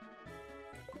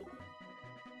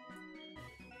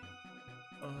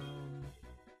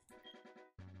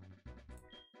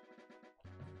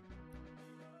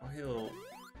 I'll heal.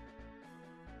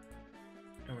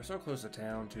 And we're so close to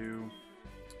town too.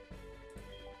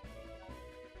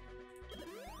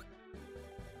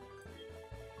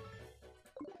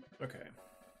 Okay.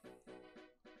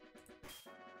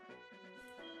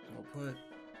 We'll put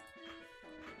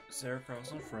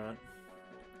Saracross in front.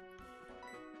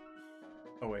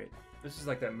 Oh wait, this is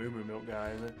like that Moo Moo Milk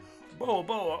guy, isn't it? Boa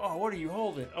Boa, oh what are you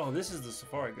holding? Oh, this is the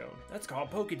Safari Go. That's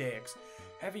called Pokédex.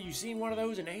 Haven't you seen one of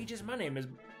those in ages? My name is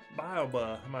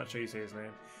Bioba. I'm not sure you say his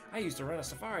name. I used to run a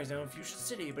Safari Zone in Fuchsia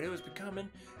City, but it was becoming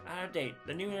out of date.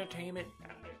 The new entertainment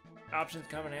options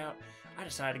coming out. I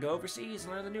decided to go overseas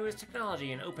and learn the newest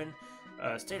technology and open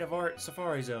a state-of-art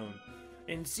Safari Zone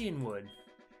in Cianwood.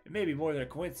 It may be more than a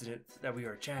coincidence that we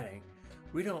are chatting.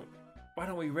 Why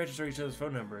don't we register each other's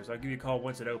phone numbers? I'll give you a call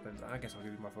once it opens. I guess I'll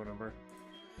give you my phone number.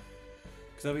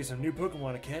 Because there'll be some new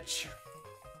Pokemon to catch.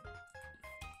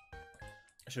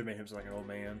 I should have made him sound like an old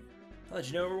man. I'll let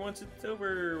you know once it's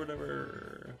over,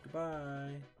 whatever.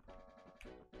 Goodbye.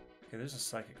 Okay, there's a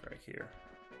Psychic right here.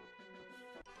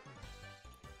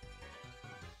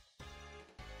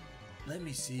 Let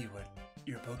me see what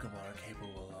your Pokemon are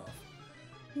capable of.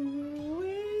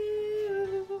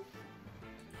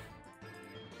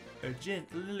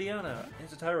 Urgent Liliana.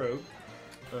 It's a Tyrogue.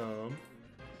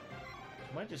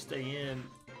 Might just stay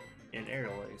in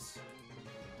Aerial Ace.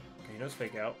 Okay, he knows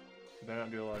Fake Out. He better not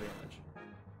do a lot of damage.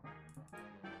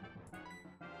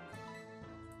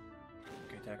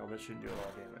 Okay, Tackle. That shouldn't do a lot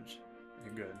of damage.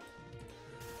 Okay, good.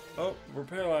 Oh, we're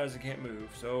paralyzed and can't move,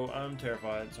 so I'm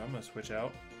terrified. So I'm gonna switch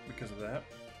out because of that.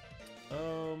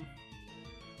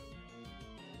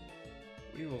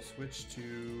 We will switch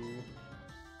to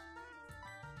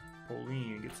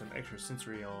Pauline and get some extra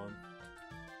sensory on.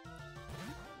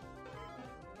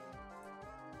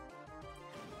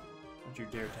 Don't you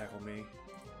dare tackle me.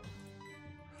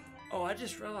 Oh, I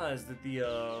just realized that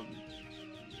the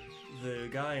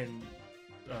guy in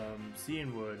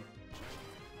Cianwood,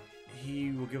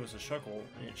 he will give us a Shuckle,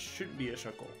 and it shouldn't be a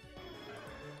Shuckle.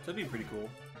 So that'd be pretty cool.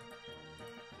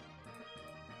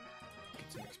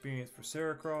 Get some experience for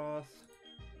Saracross.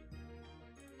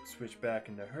 Switch back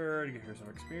into her to get her some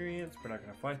experience. We're not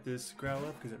going to fight this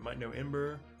Growlithe because it might know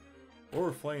Ember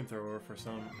or Flamethrower for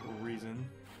some reason.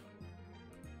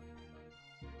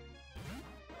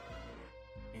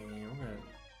 And we're going to...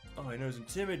 Oh, he knows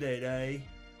Intimidate, eh?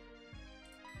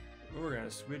 We're going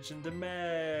to switch into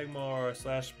Magmar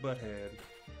 / Butthead.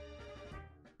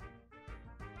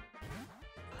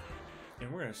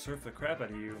 And we're going to surf the crap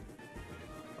out of you.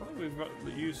 I don't think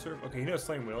we've used Surf... Okay, he knows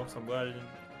Flame Wheel, so I'm glad I didn't...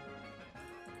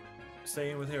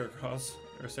 Stay in with Heracross,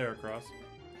 or Saracross.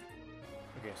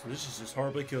 Okay, so this is just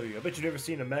horribly kill you. I bet you've never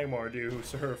seen a Magmar do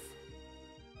Surf.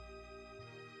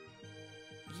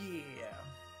 Yeah.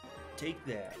 Take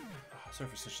that. Oh,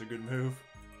 Surf is such a good move.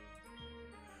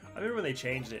 I remember when they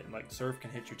changed it and like Surf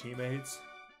can hit your teammates.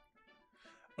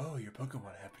 Oh, your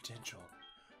Pokemon have potential.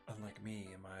 Unlike me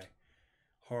and my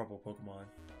horrible Pokemon.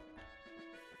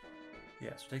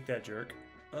 Yeah, so take that, jerk.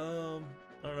 I don't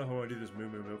know if I want to do this Moo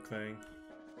Moo Milk thing.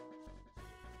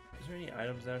 Is there any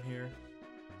items down here?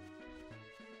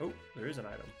 Oh, there is an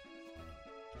item.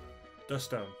 Dust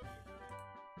Stone.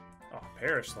 Oh,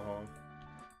 Perish Song.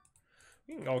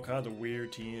 We can get all kinds of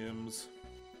weird TMs.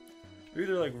 They're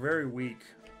either like very weak,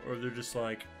 or they're just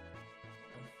like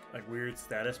weird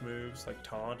status moves, like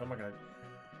taunt. I'm not gonna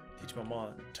teach my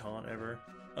mom taunt ever.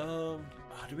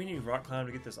 Do we need rock climb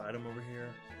to get this item over here?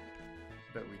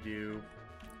 I bet we do.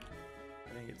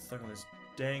 I think it's stuck on this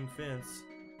dang fence.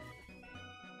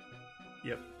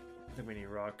 Yep, I think we need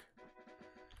rock.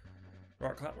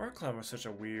 Rock climb was such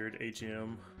a weird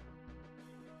HM.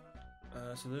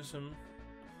 So there's some.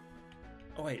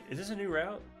 Oh wait, is this a new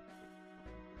route?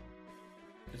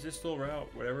 Is this still a route?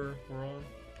 Whatever we're on.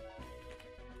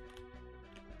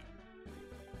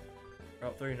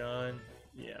 Route 39.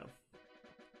 Yeah.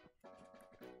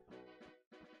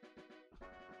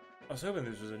 I was hoping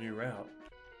this was a new route.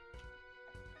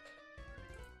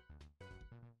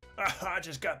 I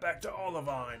just got back to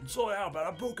Olivine. So how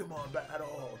about a Pokemon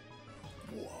battle?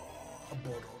 Whoa,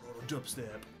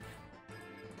 dubstep.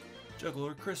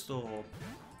 Juggler Crystal.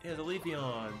 Yeah, the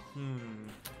Leafeon.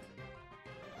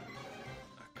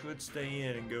 I could stay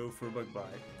in and go for a Bug Bite.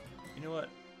 You know what?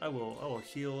 I will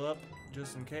heal up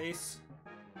just in case.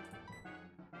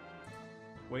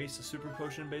 Waste a super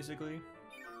potion, basically.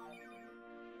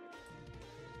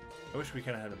 I wish we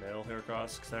kind of had a male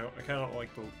Heracross, because I kind of don't like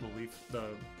the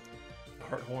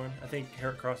heart horn. I think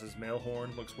Heracross's male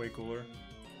horn looks way cooler.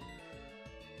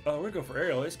 We're gonna go for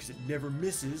Aerial Ace, because it never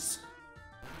misses.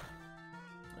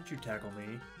 Don't you tackle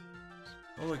me.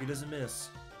 Oh look, it doesn't miss.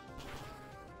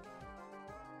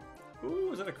 Ooh,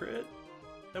 was that a crit?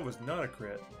 That was not a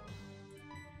crit.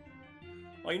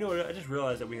 Oh, you know what? I just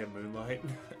realized that we have Moonlight.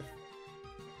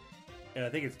 And I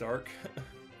think it's dark.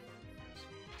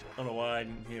 I don't know why I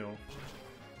didn't, you know.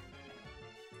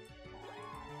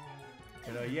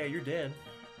 And yeah, you're dead.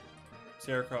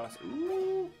 Heracross.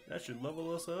 Ooh, that should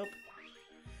level us up.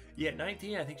 Yeah, at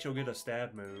 19, I think she'll get a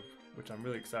stab move, which I'm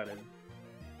really excited.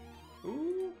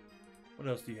 Ooh. What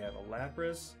else do you have? A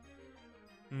Lapras?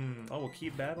 I will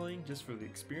keep battling just for the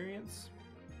experience.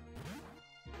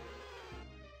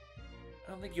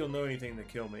 I don't think you'll know anything to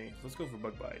kill me. Let's go for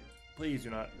Bug Bite. Please do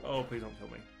not. Oh, please don't kill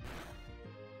me.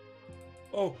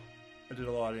 Oh, I did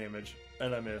a lot of damage,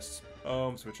 and I missed. Oh,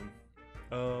 I'm switching.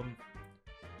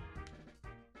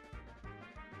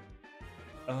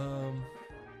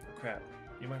 Crap.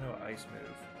 You might know an ice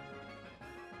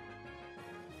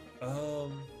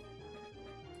move.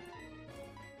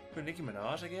 Put Nicki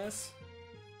Minaj, I guess?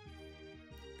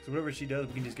 Because whatever she does,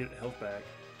 we can just get health back.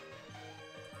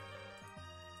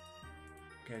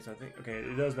 Okay, so I think... Okay,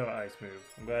 it does know an ice move.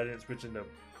 I'm glad I didn't switch into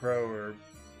Crow or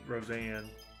Roseanne.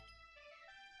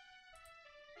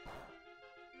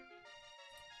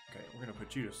 Okay, we're gonna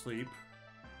put you to sleep.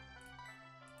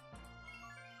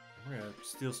 We're gonna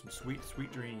steal some sweet,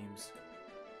 sweet dreams.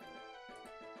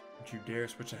 Don't you dare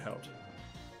switch out.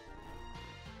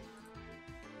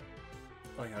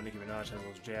 I like how Nicki Minaj has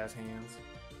those jazz hands.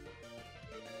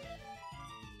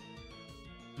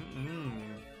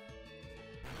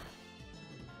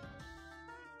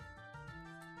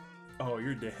 Oh,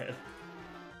 you're dead.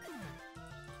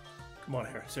 Come on,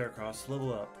 Heracross,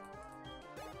 level up.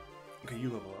 Okay, you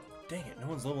level up. Dang it, no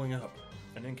one's leveling up.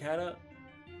 And then Kata?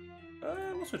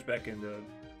 We'll switch back into...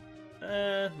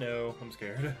 no, I'm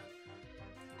scared.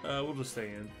 We'll just stay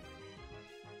in.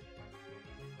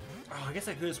 Oh, I guess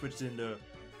I could have switched into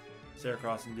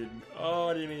Heracross and didn't... Oh,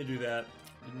 I didn't mean to do that.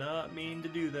 Did not mean to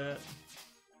do that.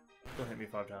 Don't hit me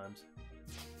 5 times.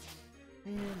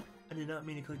 Man, I did not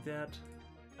mean to click that.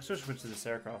 I should have switched to the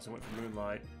Heracross and went for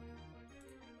Moonlight.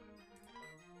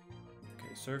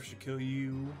 Okay, Surf should kill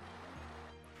you.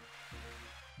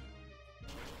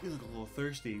 You look a little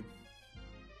thirsty.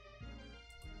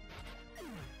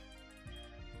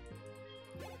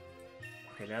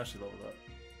 Okay, now she leveled up.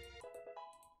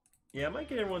 Yeah, I might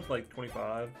get everyone to like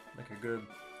 25, like a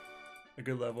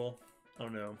good level. I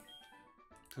don't know.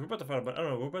 Cause we're about to fight a bunch. I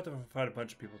don't know. We're about to fight a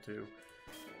bunch of people too.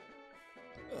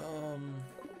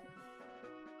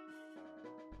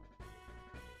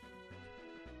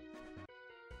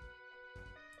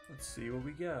 Let's see what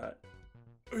we got.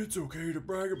 It's okay to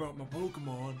brag about my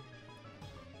Pokemon.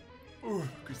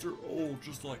 Cause they're old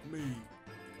just like me.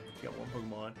 Got one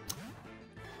Pokemon.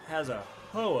 Has a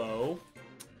Ho-Oh.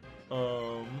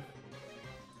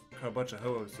 Got a bunch of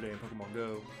Ho-Ohs today in Pokemon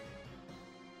Go.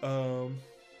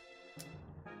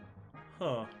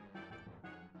 Huh.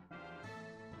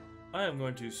 I am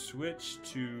going to switch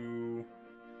to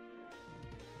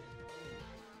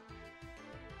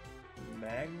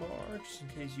Magmar, just in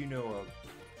case you know a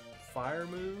fire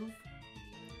move.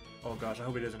 Oh gosh, I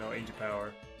hope he doesn't know Ancient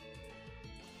Power.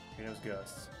 He knows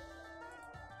Gust.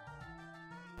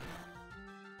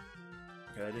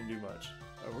 Okay, Okay, I didn't do much.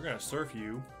 We're gonna surf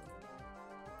you.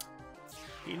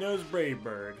 He knows Brave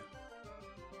Bird.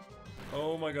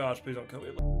 Oh my gosh, please don't kill me.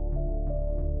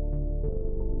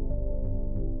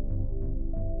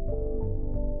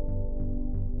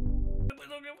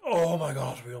 Oh my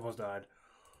gosh, we almost died.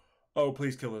 Oh,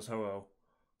 please kill this Ho-Oh.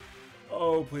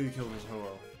 Oh, please kill this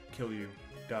Ho-Oh. Kill you.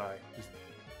 Die. Just...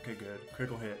 Okay, good.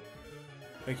 Critical hit.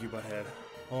 Thank you, butthead.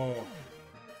 Oh. Thought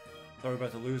we were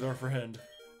about to lose our friend.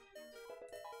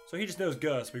 So he just knows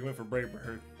Gus, we went for Brave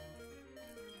Bird.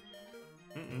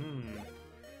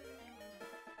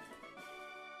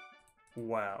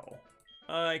 Wow.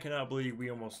 I cannot believe we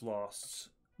almost lost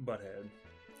Butthead.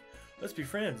 Let's be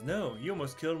friends. No, you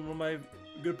almost killed one of my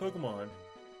good Pokemon.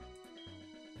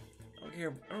 I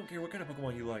don't care what kind of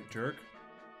Pokemon you like, jerk.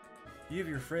 You have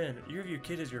your friend. You have your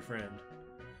kid as your friend.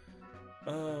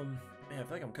 Man, I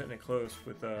feel like I'm cutting it close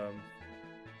with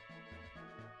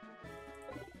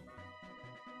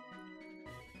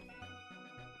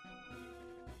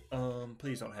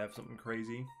please don't have something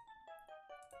crazy.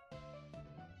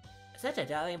 Such a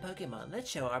darling Pokemon. Let's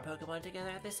show our Pokemon together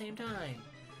at the same time.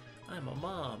 I'm a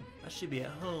mom. I should be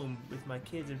at home with my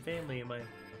kids and family and my...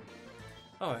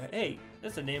 Oh, hey,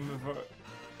 that's the name of our...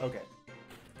 Okay.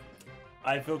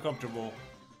 I feel comfortable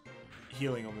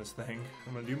healing on this thing.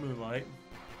 I'm gonna do Moonlight.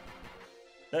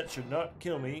 That should not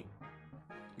kill me.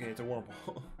 Okay, it's a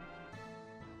Wurmple.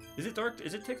 Is it dark?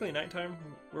 Is it technically nighttime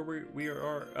where we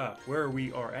are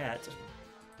at?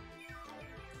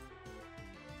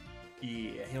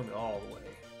 Yeah, heal me all the way.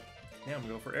 Now I'm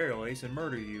gonna go for Aerial Ace and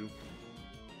murder you.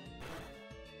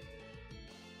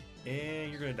 And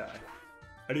you're gonna die.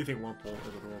 I do think Wurmple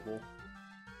is adorable.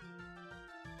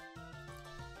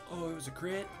 Oh, it was a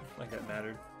crit? Like that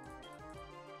mattered.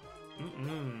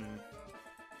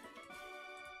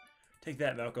 Take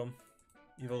that, Malcolm.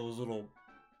 You have all those little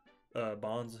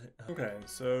bonds. Okay,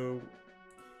 so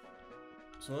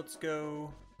let's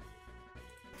go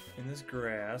in this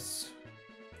grass.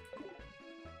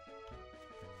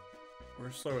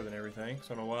 We're slower than everything,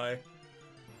 so I don't know why.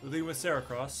 We're leaving with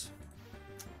Saracross.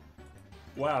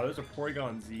 Wow, there's a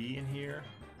Porygon Z in here.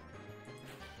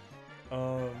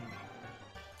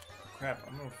 Crap,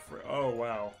 I'm gonna oh,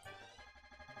 wow.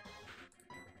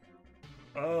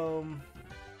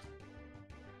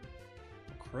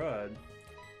 Crud.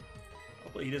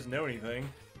 Hopefully he doesn't know anything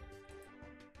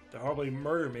to horribly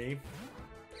murder me.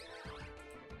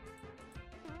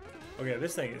 Okay,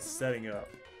 this thing is setting up.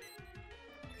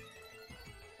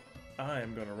 I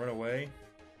am gonna run away.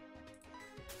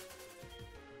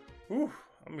 Whew,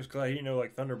 I'm just glad he didn't know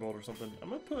like Thunderbolt or something. I'm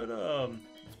gonna put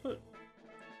let's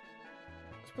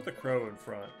put the crow in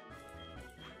front.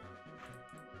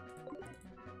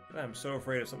 I'm so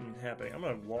afraid of something happening. I'm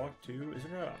gonna walk too. Is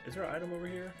there an item over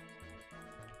here?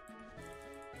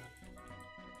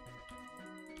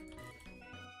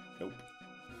 Nope.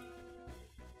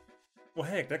 Well,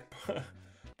 heck, that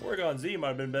Porygon Z might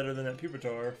have been better than that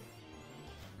Pupitar.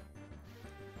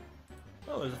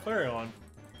 Oh, there's a Flareon.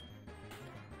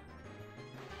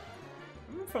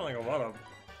 I'm feeling like a lot of...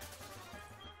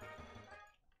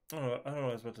 I don't know what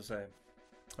I was about to say.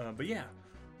 But yeah,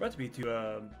 we're about to be to,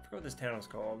 I forgot what this town is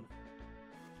called.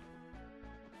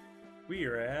 We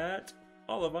are at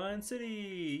Olivine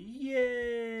City!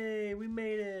 Yay! We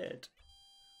made it!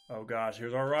 Oh gosh,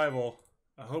 here's our rival.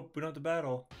 I hope we don't have to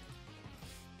battle.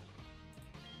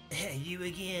 Hey, you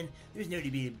again? There's no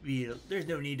need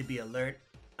to be alert.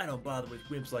 I don't bother with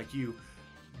wimps like you.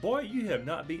 Boy, you have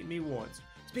not beaten me once.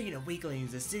 Speaking of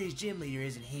weaklings, the city's gym leader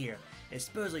isn't here. It's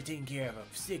supposedly taking care of a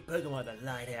sick Pokemon at the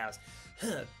lighthouse.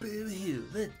 Huh, boo-hoo.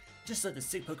 Just let the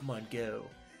sick Pokemon go.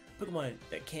 Pokemon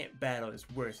that can't battle is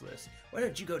worthless. Why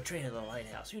don't you go train at the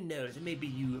lighthouse? Who knows, it may be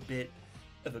you a bit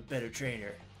of a better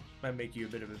trainer. Might make you a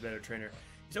bit of a better trainer.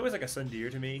 He's always like a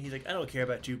Sundeer to me. He's like, I don't care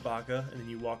about you, Baka. And then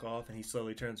you walk off and he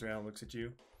slowly turns around and looks at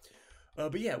you.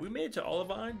 But yeah, we made it to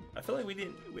Olivine. I feel like we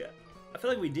didn't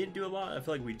do a lot. I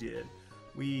feel like we did.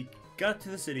 We got to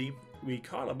the city. We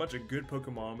caught a bunch of good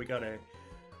Pokemon. We got a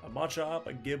Machop,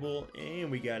 a Gibble,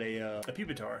 and we got a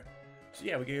Pupitar. So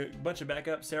yeah, we get a bunch of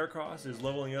backup. Saracross is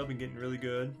leveling up and getting really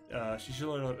good. She should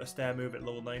learn a stab move at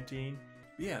level 19.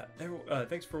 But yeah,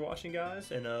 thanks for watching,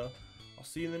 guys, and I'll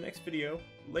see you in the next video.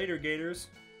 Later, Gators.